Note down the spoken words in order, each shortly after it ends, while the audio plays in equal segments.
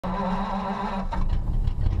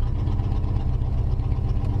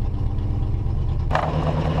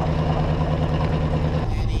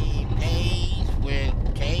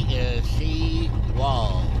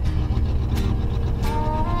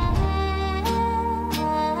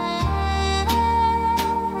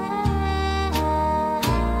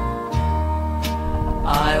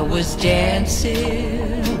was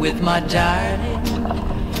dancing with my darling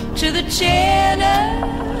to the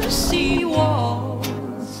Tennessee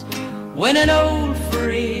waltz when an old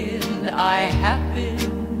friend I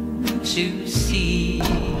happened to see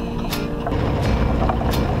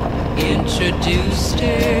introduced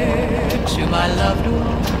her to my loved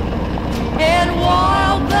one, and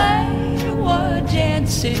while they were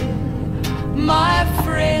dancing, my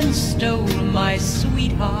friend stole my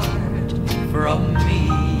sweetheart from me.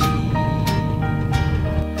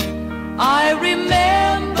 I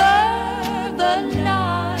remember the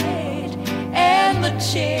night and the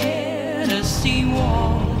Tennessee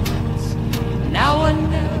waltz. Now I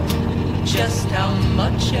know just how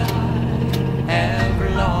much I have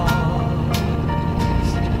lost.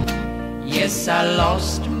 Yes, I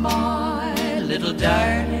lost my little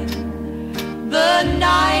darling the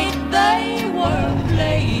night they were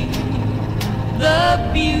playing the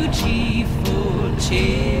beautiful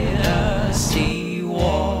Tennessee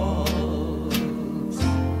waltz.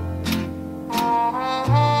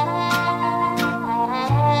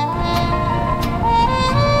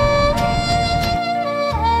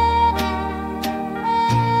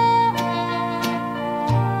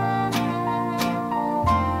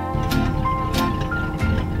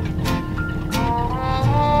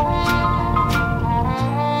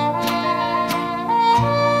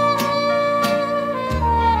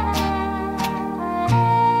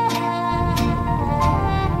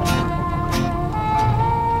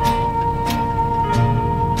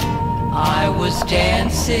 I was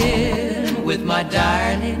dancing with my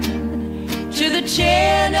darling to the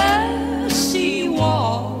Tennessee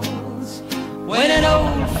waltz when an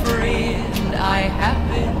old friend I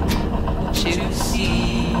happened to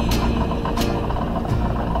see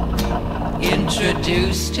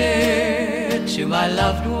introduced her to my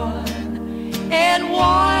loved one, and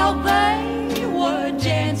while they were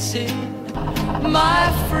dancing,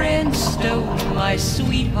 my friend stole my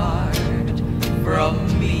sweetheart from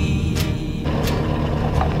me.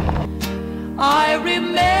 I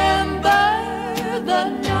remember the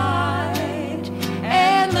night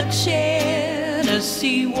and the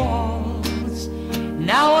Tennessee waltz.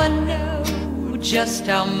 Now I know just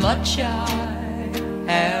how much I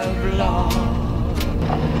have lost.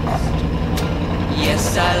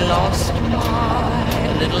 Yes, I lost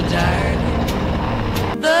my little darling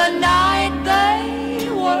the night they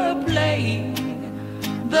were playing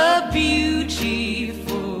the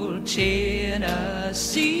beautiful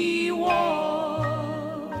Tennessee waltz.